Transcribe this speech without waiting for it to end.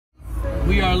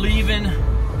We are leaving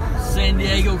San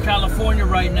Diego, California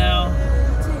right now.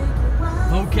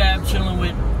 Vocab chilling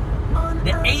with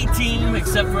the A-team,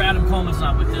 except for Adam Coleman's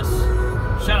not with us.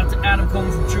 Shout out to Adam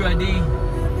Coleman from True ID.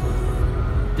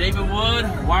 David Wood,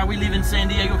 why are we leaving San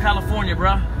Diego, California,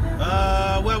 bruh?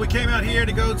 Well, we came out here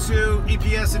to go to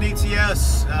EPS and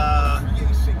ETS,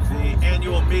 the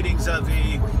annual meetings of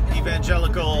the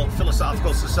Evangelical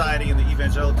Philosophical Society and the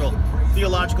Evangelical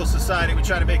Theological Society. We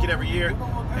try to make it every year.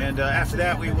 And after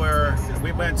that, we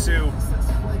went to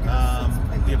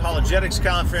the Apologetics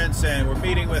Conference, and we're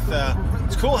meeting with.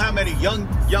 It's cool how many young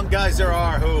guys there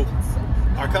are who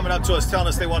are coming up to us telling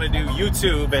us they want to do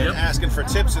YouTube and asking for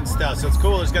tips and stuff. So it's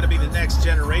cool. There's going to be the next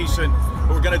generation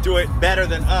who are going to do it better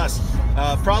than us.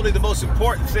 Probably the most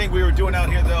important thing we were doing out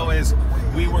here, though, is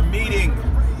we were meeting,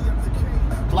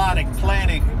 plotting,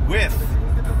 planning with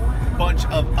a bunch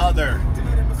of other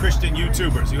Christian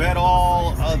YouTubers. You had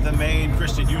all of the main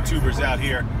Christian YouTubers out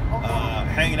here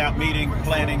hanging out, meeting,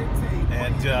 planning,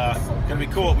 and gonna be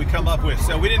cool what we come up with.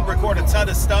 So we didn't record a ton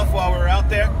of stuff while we were out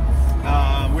there.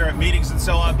 We were at meetings and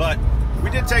so on, but we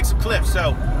did take some clips,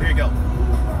 so here you go.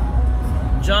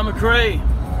 John McCrae,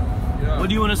 what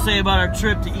do you want to say about our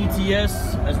trip to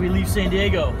ETS as we leave San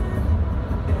Diego?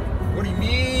 What do you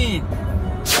mean?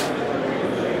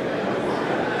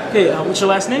 Okay, what's your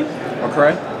last name?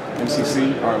 McCrae,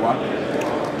 MCC-RY.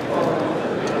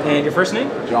 And your first name?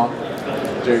 John,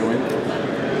 J-O-N.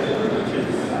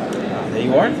 There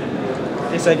you are.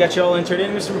 Okay, so I got you all entered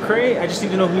in, Mr. McCrae. I just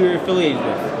need to know who you're affiliated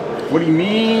with. What do you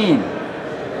mean?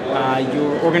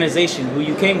 Your organization, who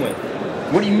you came with.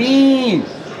 What do you mean?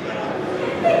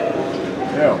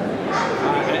 Yo.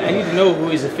 I need to know who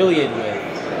he's affiliated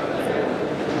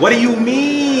with. What do you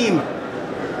mean?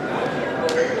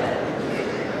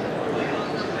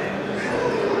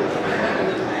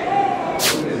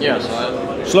 Yes.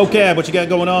 Slow Cab, what you got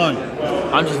going on?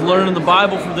 I'm just learning the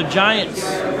Bible from the Giants.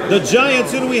 The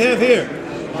Giants, who do we have here?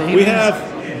 We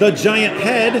have the Giant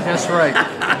Head. That's right.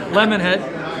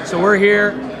 Lemonhead. So we're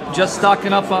here just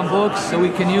stocking up on books so we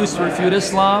can use to refute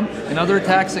Islam and other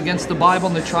attacks against the Bible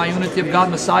and the triunity of God,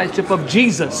 Messiahship of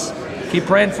Jesus. Keep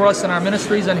praying for us in our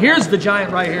ministries. And here's the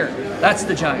giant right here. That's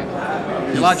the giant.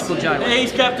 Theological giant. Hey,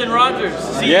 he's Captain Rogers.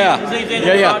 See, Yeah.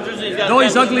 Rogers, Though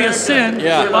he's ugly as sin,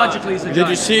 theologically he's a giant. Did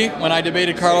you see when I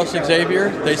debated Carlos Xavier?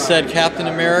 They said Captain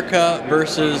America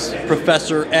versus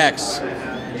Professor X.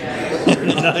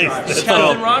 Nice.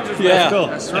 Captain Rogers. Yeah. Cool.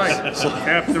 That's right.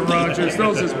 Captain Rogers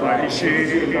knows his body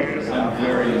shape.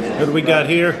 What do we got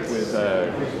here?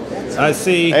 I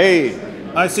see. Hey.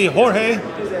 I see Jorge.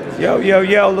 Yo, yo,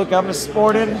 yo, look, I'm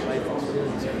sporting.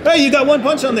 Hey, you got one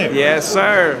punch on there. Yes,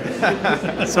 sir.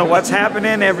 So what's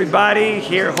happening, everybody?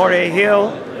 Here, Jorge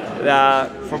Hill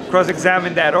from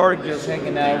crossexamine.org, just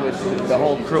hanging out with the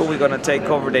whole crew. We're going to take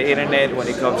over the internet when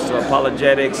it comes to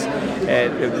apologetics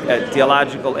and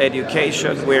theological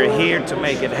education. We're here to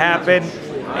make it happen.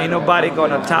 Ain't nobody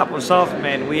going to top us off,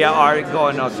 man. We are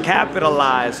going to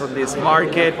capitalize on this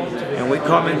market, and we're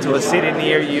coming to a city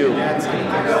near you.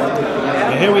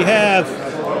 And here we have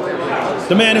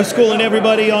the man who's schooling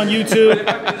everybody on YouTube.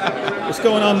 What's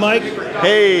going on, Mike?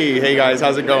 Hey guys,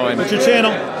 how's it going? What's your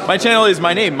channel? My channel is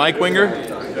my name, Mike Winger.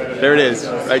 There it is,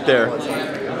 right there.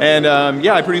 And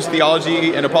yeah, I produce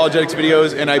theology and apologetics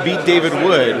videos, and I beat David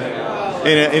Wood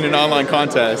in an online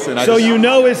contest. And so you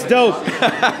know it's dope.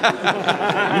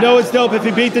 You know it's dope if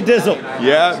you beat the Dizzle.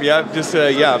 Yeah,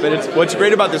 yeah. But what's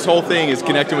great about this whole thing is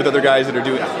connecting with other guys that are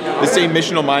doing the same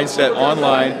missional mindset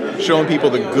online, showing people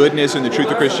the goodness and the truth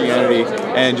of Christianity,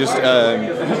 and just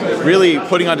really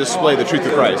putting on display the truth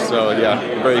of Christ. So yeah,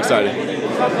 I'm very excited.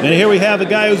 And here we have a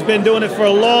guy who's been doing it for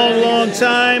a long, long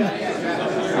time,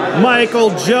 Michael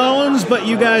Jones, but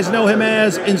you guys know him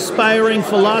as Inspiring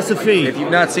Philosophy. If you've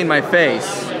not seen my face,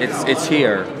 it's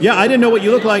here. Yeah, I didn't know what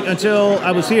you look like until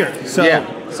I was here. So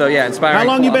yeah, Inspiring How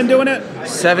long you been doing it?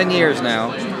 7 years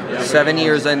now. 7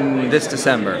 years in this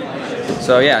December.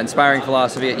 So yeah, Inspiring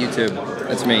Philosophy at YouTube.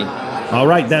 That's me. All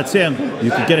right, that's him.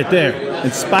 You can get it there.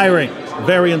 Inspiring.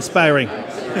 Very inspiring.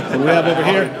 What do we have over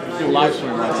here?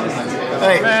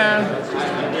 Hey. Man.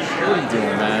 What are you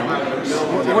doing,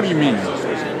 man? What do you mean?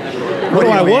 What do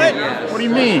I what? What do you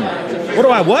mean? What do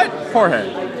I what?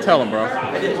 Jorge, tell him, bro.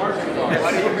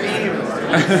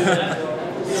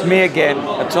 It's me again.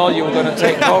 I told you we're going to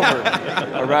take over.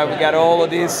 All right, we got all of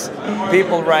these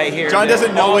people right here. John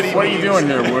doesn't know what he means. What are you doing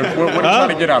here? What are you trying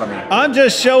to get out of me? I'm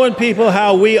just showing people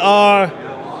how we are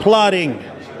plotting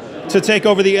to take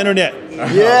over the internet.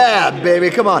 Yeah, baby,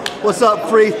 come on. What's up,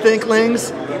 free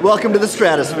thinklings? Welcome to the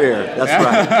stratosphere. That's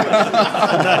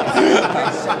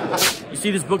right. You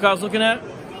see this book I was looking at?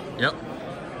 Yep.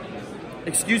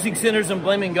 excusing sinners and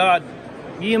blaming God.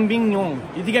 Guillaume Bignon.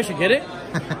 You think I should get it?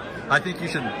 I think you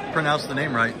should pronounce the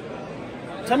name right.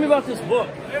 Tell me about this book.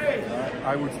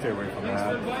 I would stay away from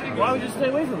that. Why would you stay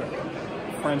away from it?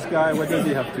 French guy, what does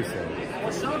he have to say?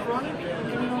 What's up, Ronnie?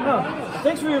 Oh,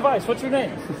 thanks for your advice. What's your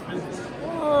name?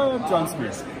 John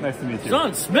Smith. Nice to meet you.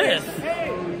 John Smith?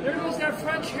 Hey, there goes that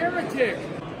French heretic.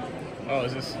 Oh,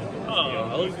 is this?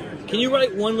 Oh, can you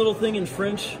write one little thing in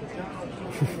French?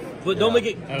 But don't make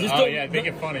it. Just don't. Yeah, make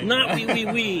it funny. Not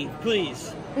oui,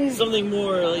 please. Something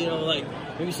more, you know, like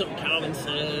maybe something Calvin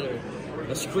said, or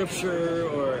a scripture,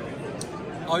 or.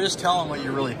 I'll just tell him what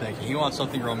you're really thinking. He wants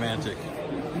something romantic.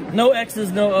 No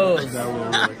X's, no O's.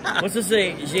 What's it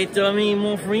say? Je t'aime,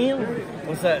 mon frère?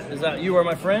 What's that? Is that you are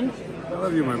my friend? I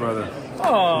love you, my brother.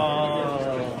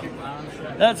 Oh,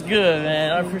 that's good,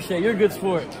 man. I appreciate it. You're a good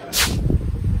sport.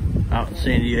 Out in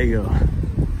San Diego.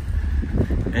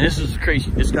 And this is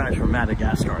crazy. This guy's from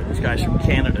Madagascar. This guy's from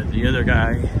Canada. The other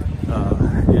guy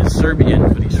is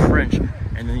Serbian, but he's French.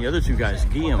 And then the other two guys,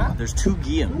 Guillaume. There's two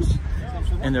Guillaumes,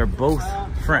 and they're both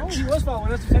French.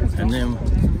 And then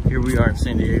here we are in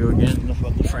San Diego again. Enough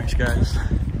about the French guys.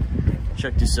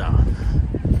 Check this out.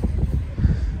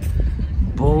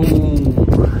 Boom.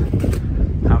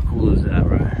 How cool is that,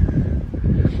 right?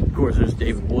 Of course, there's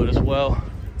David Wood as well.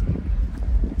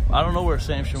 I don't know where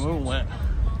Sam Shamoun went.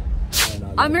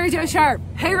 I'm Mary Jo Sharp,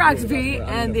 Hey Roxby,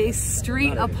 and the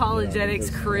Street Apologetics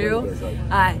crew.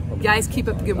 Guys, keep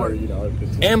up the good work.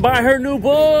 And buy her new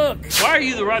book. Why are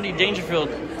you the Rodney Dangerfield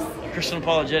Christian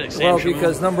Apologetics? Well,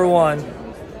 because number one,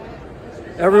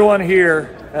 everyone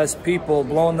here has people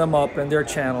blowing them up in their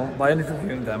channel by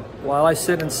interviewing them, while I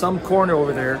sit in some corner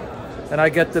over there and I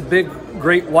get the big,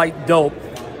 great white dope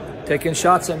taking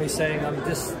shots at me saying I'm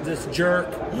this jerk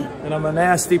and I'm a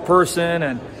nasty person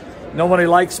and nobody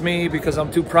likes me because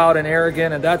I'm too proud and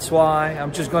arrogant, and that's why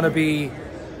I'm just going to be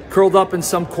curled up in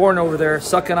some corner over there,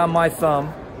 sucking on my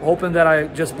thumb, hoping that I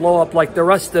just blow up like the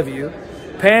rest of you,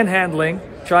 panhandling,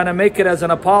 trying to make it as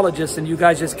an apologist, and you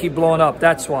guys just keep blowing up.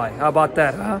 That's why. How about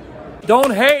that, huh?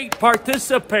 Don't hate,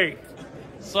 participate.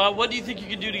 So what do you think you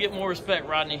can do to get more respect,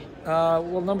 Rodney?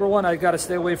 Well, number one, I got to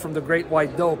stay away from the great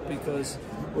white dope, because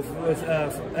with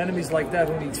enemies like that,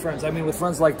 who needs friends? I mean, with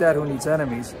friends like that, who needs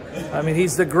enemies? I mean,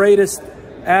 he's the greatest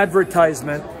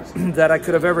advertisement that I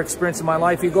could have ever experienced in my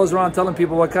life. He goes around telling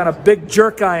people what kind of big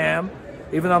jerk I am,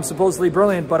 even though I'm supposedly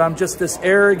brilliant, but I'm just this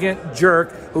arrogant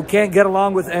jerk who can't get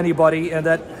along with anybody, and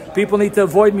that people need to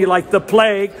avoid me like the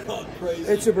plague.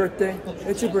 It's your birthday.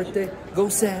 It's your birthday. Go,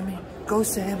 Sammy. Go,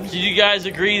 Sammy. Do you guys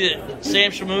agree that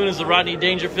Sam Shamoun is the Rodney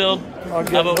Dangerfield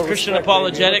of Christian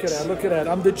apologetics? Look at that.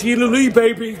 I'm the G. Lee,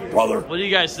 baby, brother. What do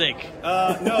you guys think?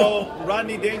 No,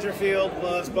 Rodney Dangerfield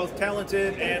was both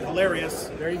talented and hilarious.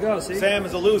 There you go, see? Sam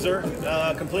is a loser,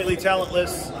 completely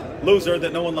talentless loser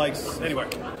that no one likes anywhere.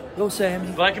 Go,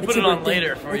 Sammy. But I can put it on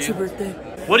later for you. It's your birthday.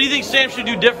 What do you think Sam should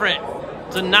do different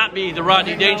to not be the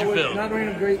Rodney Dangerfield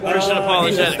Christian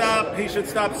apologetics? He should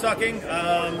stop sucking.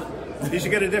 He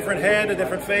should get a different head, a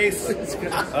different face,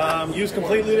 use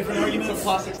completely different arguments.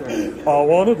 I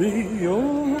wanna be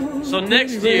yours. So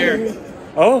next year,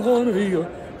 I wanna be yours.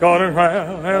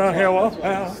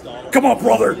 Come on,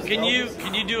 brother. Can you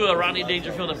do a Rodney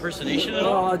Dangerfield impersonation at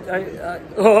all?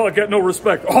 I get no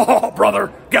respect. Oh,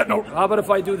 brother, get no. How about if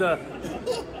I do the?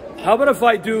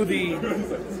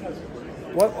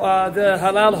 What the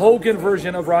Halal Hogan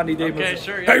version of Rodney Dangerfield? Okay,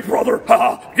 sure. Yeah. Hey, brother,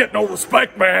 get no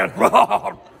respect, man.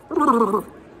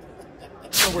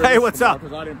 Hey, what's up?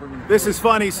 This is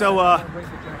funny. So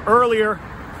earlier,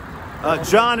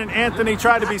 John and Anthony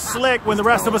tried to be slick when the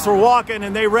rest of us were walking,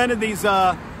 and they rented these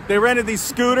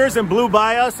scooters and blew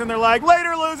by us, and they're like,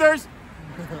 "Later, losers!"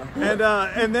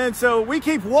 And then so we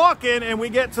keep walking, and we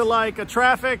get to like a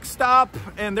traffic stop,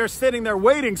 and they're sitting there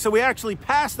waiting. So we actually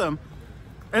pass them,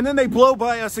 and then they blow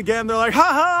by us again. They're like, "Ha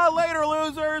ha! Later,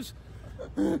 losers!"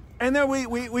 And then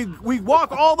we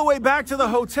walk all the way back to the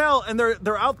hotel, and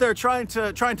they're out there trying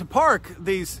to park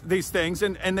these things,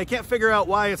 and they can't figure out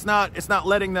why it's not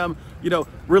letting them, you know,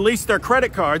 release their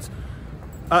credit cards.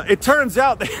 It turns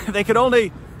out they could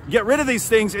only get rid of these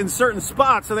things in certain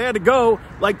spots, so they had to go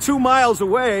like 2 miles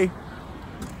away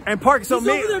and park. So he's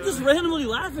over there just randomly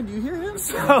laughing. Do you hear him?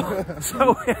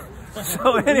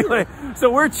 So anyway, so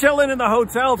we're chilling in the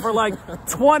hotel for like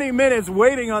 20 minutes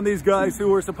waiting on these guys who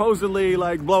were supposedly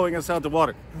like blowing us out the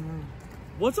water.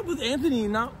 What's up with Anthony?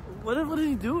 What is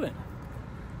he doing?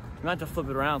 You might have to flip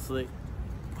it around so they.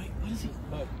 Wait, what is he?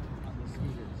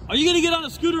 Are you gonna get on a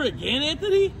scooter again,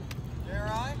 Anthony? Yeah,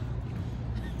 right.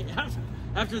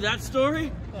 After that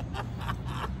story?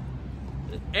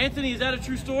 Anthony, is that a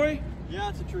true story? Yeah,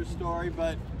 it's a true story,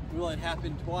 but will it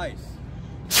happen twice?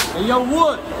 Hey, yo,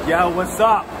 Wood. Yo, what's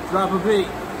up? Drop a beat.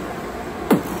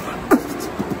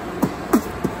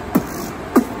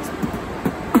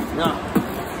 No.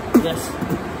 Yes.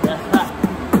 Yeah.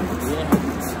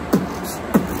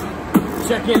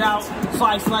 Check it out.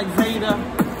 Slice like Vader.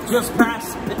 Just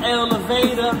past the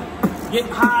elevator. Get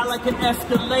high like an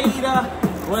escalator.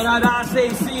 When I die, say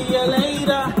see you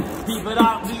later. Keep it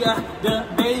out via the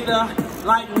beta.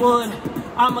 Like Wood,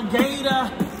 I'm a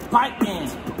gator. Biting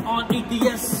on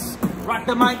atheists. Rock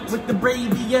the mic with the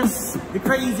braviest. The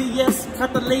craziest,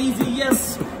 not the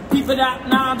laziest. Keep it out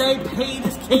now, they pay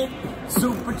this kid.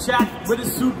 Super chat with a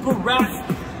super rap.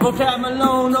 Vocab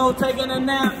Malone, no taking a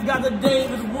nap. Got the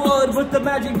David Wood with the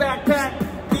magic backpack.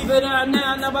 Keep it out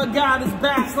now, never got his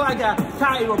back like a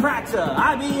chiropractor.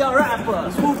 I be a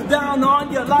rapper, swoop down on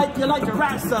you like a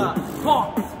rasta.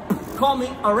 Call me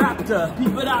a raptor.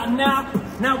 Keep it out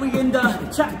now we in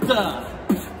the chapter.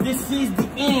 This is the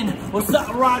end. What's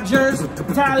up, Rogers?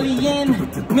 Italian,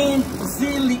 men,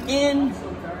 Brazilian.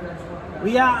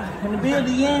 We out in the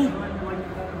building.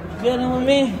 Getting with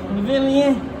me in the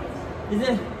building. Is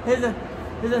it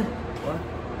what?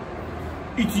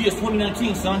 ETS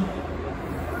 2019, son.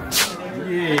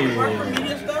 Yeah.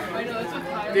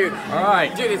 Dude. All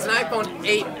right. Dude, it's an iPhone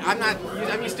 8.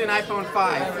 I'm used to an iPhone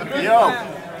 5. Yo.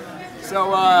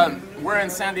 So we're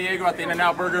in San Diego at the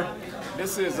In-N-Out Burger.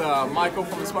 This is Michael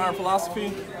from Inspiring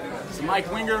Philosophy. This is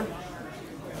Mike Winger,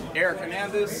 Eric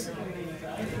Hernandez,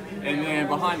 and then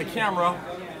behind the camera,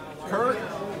 Kurt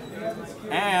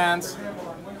and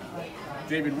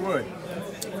David Wood.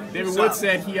 David Wood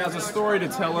said he has a story to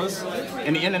tell us,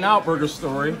 an In-N-Out Burger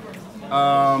story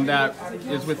that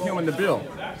is with him and the bill.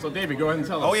 So David, go ahead and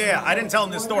tell us. Oh yeah, I didn't tell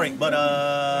him this story, but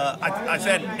I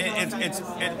said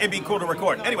it'd be cool to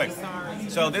record. Anyway,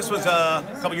 so this was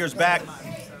a couple years back.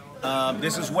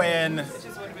 This is when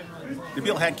the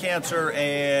Bill had cancer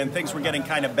and things were getting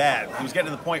kind of bad. He was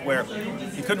getting to the point where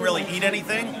he couldn't really eat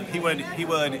anything. He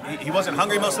wasn't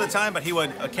hungry most of the time, but he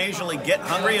would occasionally get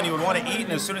hungry and he would want to eat.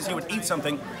 And as soon as he would eat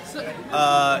something,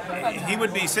 he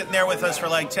would be sitting there with us for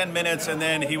like 10 minutes, and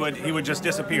then he would just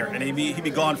disappear, and he'd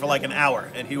be gone for like an hour,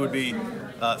 and he would be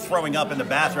throwing up in the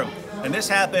bathroom. And this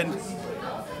happened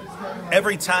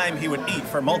every time he would eat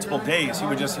for multiple days. He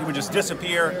would just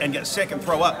disappear and get sick and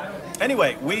throw up.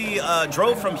 Anyway, we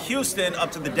drove from Houston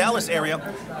up to the Dallas area,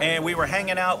 and we were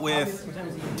hanging out with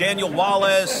Daniel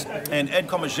Wallace and Ed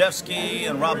Komaszewski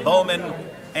and Rob Bowman,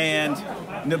 and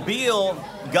Nabil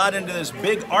got into this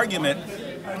big argument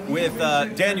with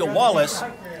Daniel Wallace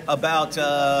about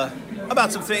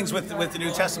some things with the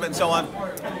New Testament and so on,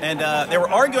 and they were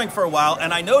arguing for a while,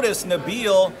 and I noticed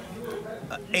Nabil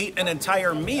ate an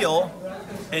entire meal,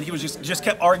 and he was just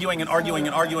kept arguing and arguing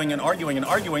and arguing and arguing and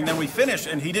arguing. Then we finished,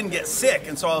 and he didn't get sick,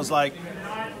 and so I was like,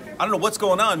 I don't know what's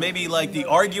going on. Maybe like the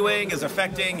arguing is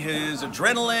affecting his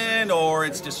adrenaline, or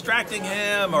it's distracting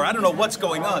him, or I don't know what's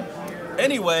going on.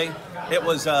 Anyway, it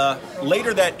was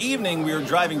later that evening. We were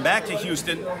driving back to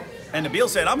Houston, and Nabil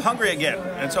said, "I'm hungry again."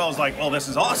 And so I was like, "Well, this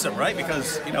is awesome, right?"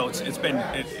 Because you know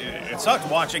it sucked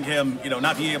watching him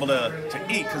not be able to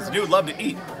eat, because the dude loved to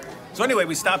eat. So anyway,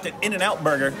 we stopped at In-N-Out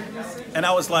Burger, and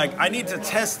I was like, I need to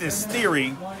test this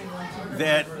theory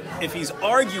that if he's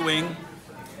arguing,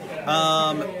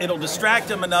 it'll distract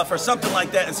him enough or something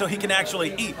like that, and so he can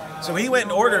actually eat. So he went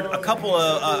and ordered a couple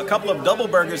of double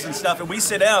burgers and stuff, and we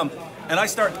sit down, and I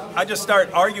just start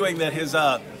arguing that his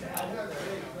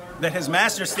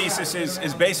master's thesis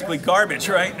is basically garbage,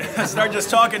 right? I start just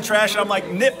talking trash, and I'm like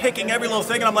nitpicking every little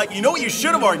thing, and I'm like, you know what you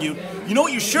should have argued? You know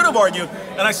what you should have argued?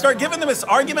 And I start giving them this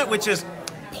argument which is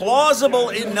plausible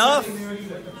enough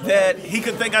that he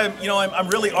could think I'm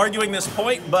really arguing this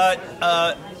point, but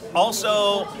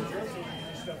also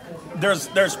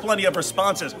there's plenty of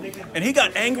responses. And he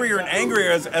got angrier and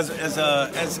angrier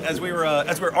as we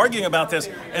were arguing about this,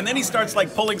 and then he starts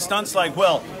like pulling stunts like,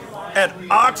 well, at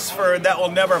Oxford, that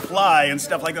will never fly, and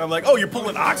stuff like that. I'm like, oh, you're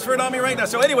pulling Oxford on me right now?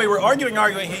 So anyway, we're arguing.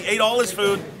 He ate all his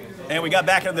food, and we got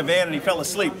back in the van, and he fell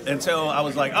asleep. And so I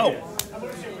was like, oh,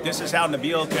 this is how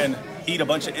Nabil can eat a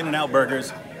bunch of In-N-Out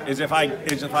burgers, is if I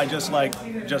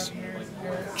just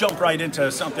jump right into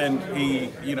something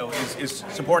he is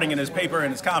supporting in his paper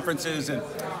and his conferences, and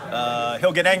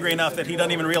he'll get angry enough that he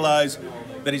doesn't even realize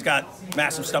that he's got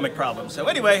massive stomach problems. So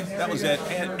anyway, that was it.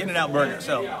 In-N-Out Burger.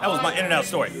 So that was my In-N-Out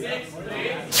story.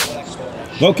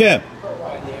 Vocab.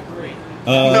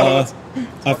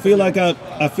 I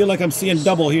feel like I'm seeing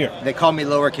double here. They call me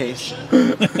lowercase.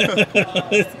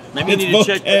 Maybe you need to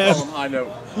check the column high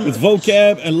note. It's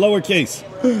vocab and lowercase.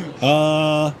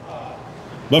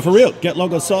 But for real, get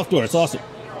logo software. It's awesome.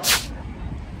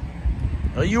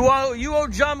 You owe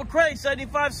John McCrae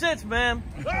 75 cents, man.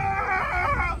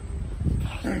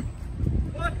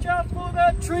 Watch out for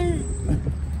that tree.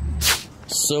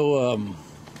 So,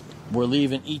 we're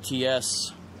leaving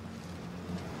ETS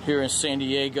here in San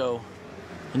Diego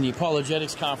in the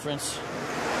Apologetics Conference.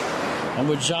 I'm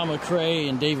with John McCrae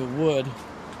and David Wood.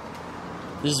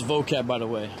 This is Vocab, by the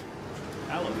way.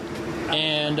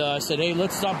 And I said, hey,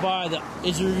 let's stop by the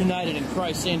Israel United in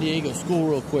Christ San Diego school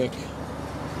real quick.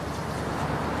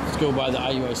 Let's go by the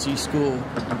IUIC school.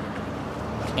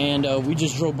 And we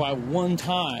just drove by one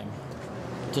time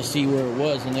to see where it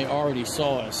was, and they already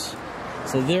saw us.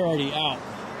 So they're already out.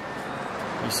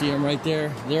 You see them right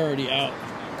there? They're already out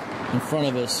in front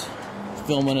of us,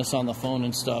 filming us on the phone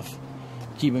and stuff,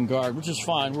 keeping guard, which is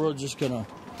fine. We're just gonna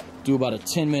do about a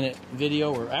 10-minute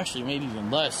video, or actually maybe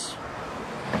even less,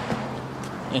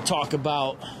 and talk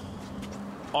about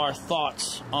our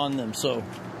thoughts on them. So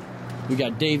we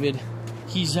got David.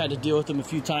 He's had to deal with them a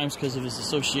few times because of his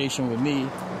association with me.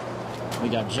 We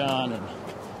got John, and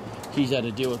he's had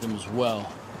to deal with them as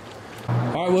well.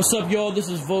 All right, what's up, y'all? This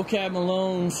is Vocab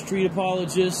Malone, street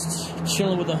apologist,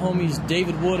 chilling with the homies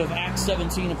David Wood of Acts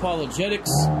 17 Apologetics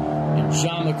and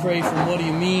John McCrae from What Do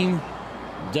You Mean?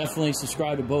 Definitely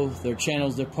subscribe to both their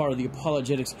channels. They're part of the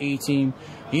Apologetics A-Team.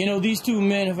 You know, these two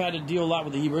men have had to deal a lot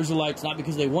with the Hebrew Israelites, not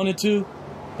because they wanted to,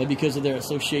 but because of their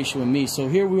association with me. So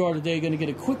here we are today, going to get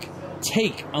a quick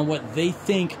take on what they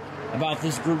think about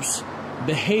this group's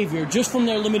behavior, just from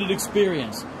their limited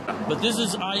experience. But this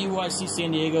is IUIC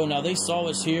San Diego. Now, they saw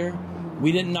us here.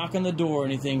 We didn't knock on the door or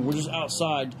anything. We're just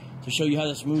outside to show you how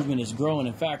this movement is growing.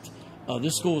 In fact,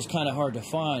 this school is kind of hard to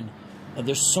find.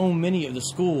 There's so many of the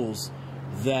schools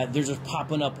that they're just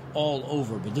popping up all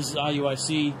over. But this is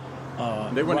IUIC.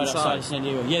 They went right inside. Outside of San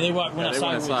Diego. Yeah, they went outside. They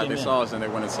went inside. They in. saw us and they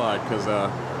went inside because,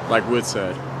 like Wood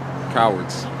said,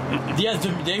 cowards. Yeah,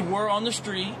 they were on the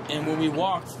street, and when we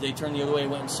walked, they turned the other way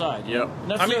and went inside. Yep.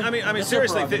 I mean,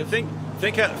 seriously,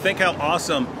 think how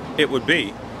awesome it would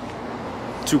be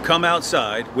to come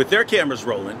outside with their cameras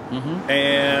rolling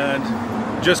and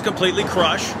just completely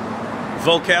crush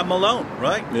Vocab Malone,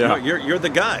 right? Yeah. You're the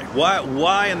guy.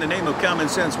 Why in the name of common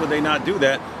sense would they not do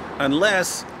that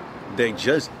unless they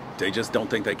just don't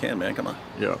think they can, man? Come on.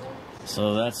 Yeah.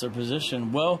 So that's their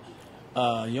position. Well,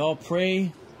 y'all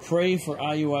pray for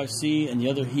IUIC and the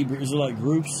other Hebrew Israelite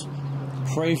groups.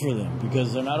 Pray for them,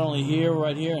 because they're not only here,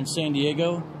 right here in San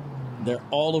Diego, they're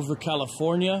all over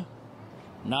California.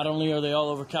 Not only are they all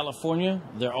over California,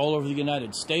 they're all over the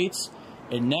United States.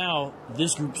 And now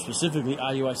this group specifically,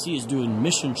 IUIC, is doing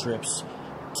mission trips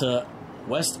to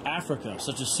West Africa,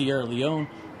 such as Sierra Leone.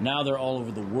 Now they're all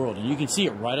over the world. And you can see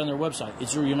it right on their website,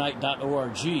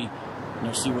 israelunite.org, and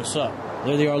you'll see what's up.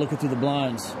 There they are looking through the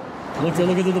blinds. Look, they're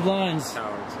looking through the blinds.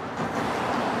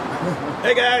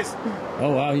 Hey, guys.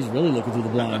 Oh, wow, he's really looking through the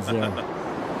blinds there.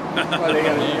 Well, they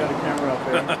got a camera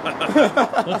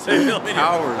up there.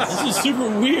 Cowards. This is super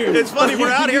weird. It's funny,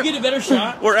 we're out here. Can you get a better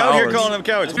shot? We're out here calling them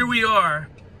cowards. Here we are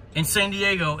in San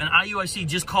Diego, and IUIC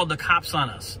just called the cops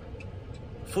on us.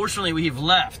 Fortunately, we've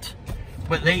left.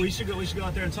 But we should go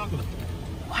out there and talk with them.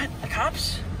 What? The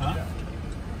cops? Huh?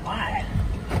 Why?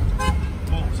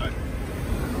 Oh, sorry.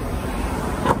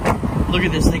 Look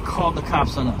at this. They called the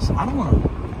cops on us. I don't want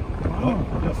to.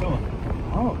 Yeah, fella.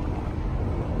 Oh.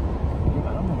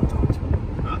 I don't want to talk to them.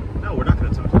 Huh? No, we're not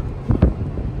going to talk to them.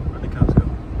 Where'd the cops go?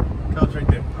 Cops right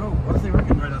there. Bro, what are they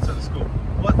working right outside the school?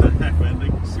 What the heck, man? They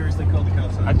seriously called the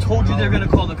cops on us. I told you they were going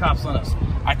to call the cops on us.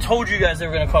 I told you guys they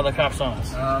were going to call the cops on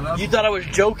us. You thought I was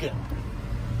joking.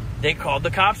 They called the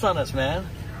cops on us, man.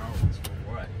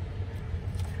 What?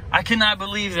 I cannot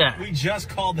believe that. We just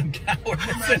called them cowards.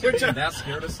 That's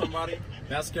scared of somebody?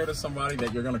 That's scared of somebody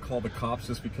that you're going to call the cops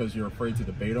just because you're afraid to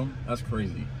debate them? That's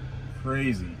crazy.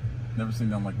 Crazy. Never seen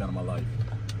nothing like that in my life.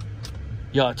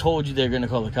 Yo, I told you they were going to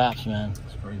call the cops, man.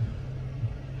 That's crazy.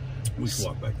 We should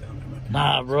walk back down there, man.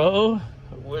 Nah, bro.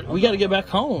 We got to get back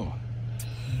home.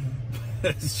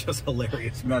 It's just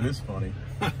hilarious. That is funny.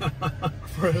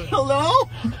 Hello?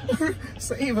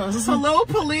 Save us. Hello,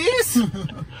 police?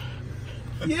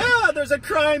 Yeah, there's a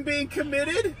crime being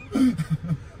committed.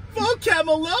 Vocab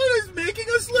Malone is making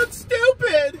us look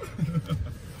stupid.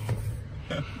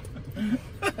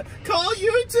 Call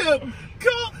YouTube.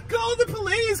 Call the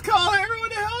police. Call everyone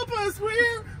to help us.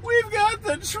 We've got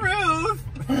the truth.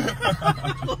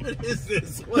 What is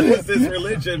this? What is this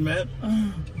religion, man?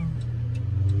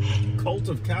 Cult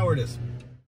of cowardice.